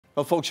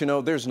Well, folks, you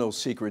know, there's no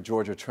secret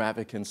Georgia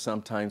traffic can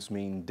sometimes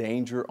mean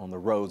danger on the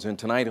roads. And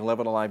tonight,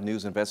 11 Alive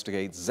News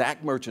investigates.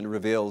 Zach Merchant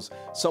reveals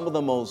some of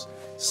the most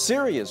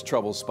serious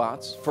trouble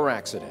spots for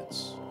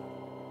accidents.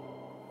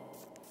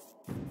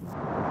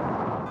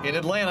 In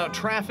Atlanta,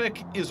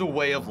 traffic is a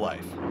way of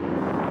life.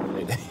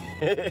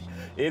 It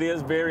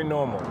is very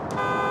normal.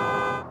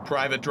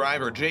 Private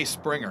driver Jay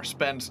Springer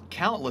spends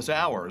countless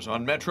hours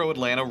on Metro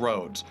Atlanta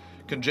roads.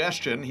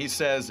 Congestion, he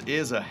says,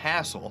 is a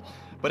hassle,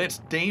 but it's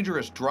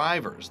dangerous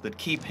drivers that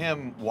keep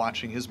him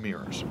watching his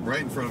mirrors.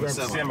 Right in front of a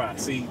semi.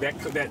 See,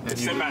 the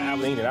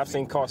semi, I've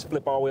seen cars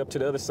flip all the way up to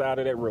the other side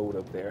of that road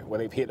up there where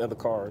they've hit other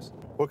cars.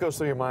 What goes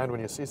through your mind when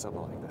you see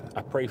something like that?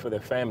 I pray for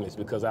their families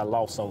because I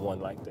lost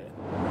someone like that.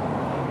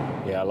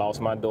 Yeah, I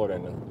lost my daughter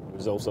in the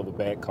results of a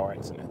bad car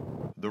accident.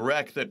 The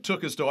wreck that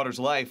took his daughter's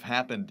life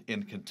happened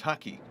in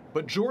Kentucky,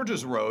 but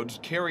Georgia's roads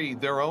carry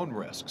their own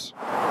risks.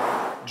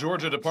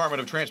 Georgia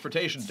Department of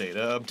Transportation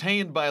data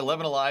obtained by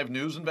 11 Alive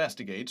News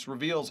Investigates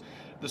reveals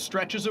the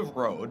stretches of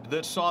road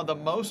that saw the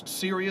most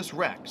serious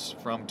wrecks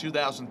from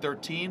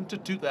 2013 to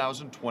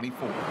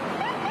 2024.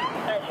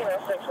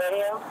 1906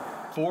 radio.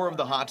 4 of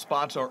the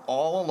hotspots are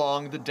all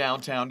along the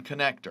downtown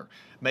connector,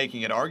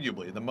 making it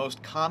arguably the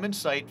most common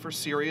site for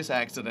serious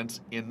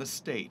accidents in the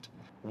state.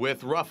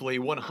 With roughly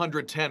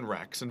 110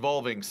 wrecks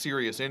involving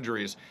serious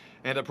injuries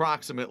and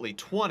approximately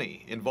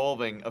 20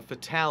 involving a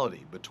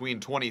fatality between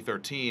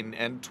 2013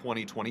 and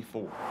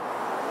 2024.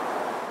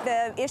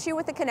 The issue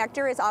with the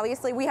connector is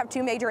obviously we have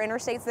 2 major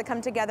interstates that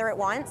come together at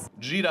once.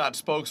 GDOT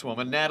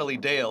spokeswoman Natalie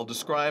Dale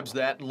describes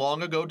that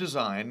long-ago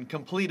design,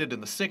 completed in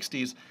the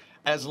 60s,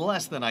 as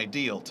less than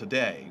ideal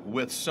today,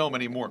 with so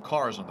many more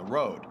cars on the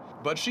road.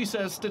 But she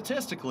says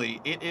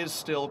statistically, it is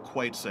still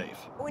quite safe.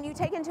 When you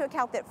take into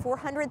account that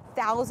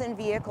 400,000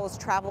 vehicles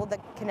travel the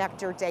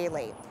connector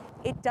daily,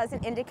 it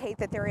doesn't indicate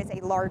that there is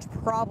a large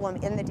problem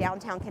in the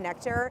downtown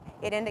connector.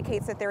 It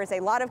indicates that there is a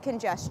lot of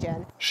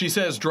congestion. She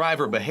says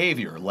driver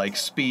behavior like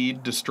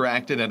speed,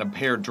 distracted and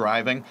impaired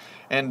driving,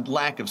 and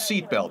lack of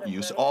seatbelt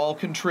use all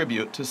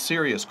contribute to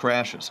serious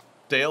crashes.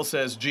 Dale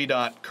says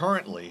GDOT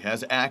currently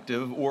has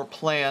active or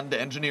planned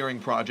engineering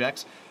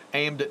projects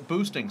aimed at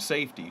boosting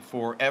safety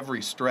for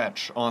every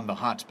stretch on the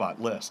hotspot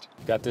list.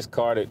 Got this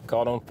car that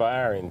caught on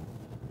fire, and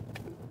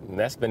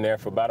that's been there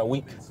for about a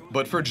week.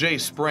 But for Jay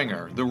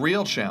Springer, the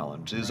real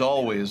challenge is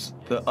always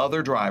the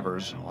other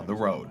drivers on the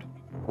road.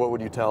 What would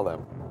you tell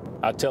them?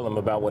 I tell them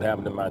about what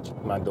happened to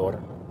my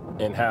daughter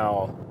and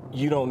how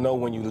you don't know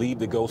when you leave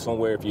to go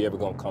somewhere if you're ever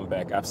going to come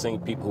back. I've seen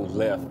people who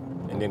left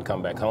and then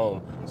come back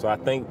home. So I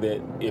think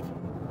that if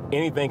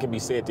anything can be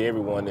said to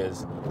everyone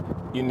is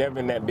you're never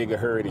in that big a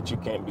hurry that you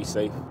can't be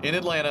safe. In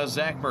Atlanta,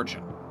 Zach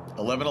Merchant,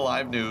 11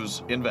 Alive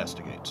News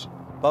investigates.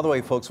 By the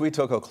way, folks, we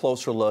took a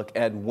closer look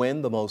at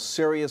when the most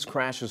serious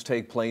crashes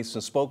take place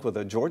and spoke with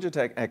a Georgia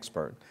Tech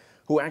expert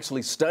who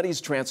actually studies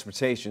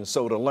transportation.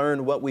 So to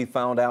learn what we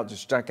found out,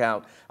 just check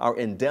out our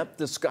in-depth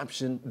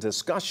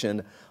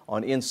discussion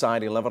on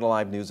Inside 11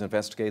 Alive News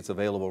Investigates,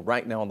 available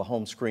right now on the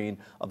home screen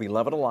of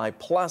 11 Alive.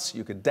 Plus,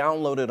 you could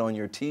download it on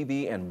your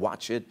TV and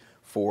watch it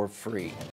for free.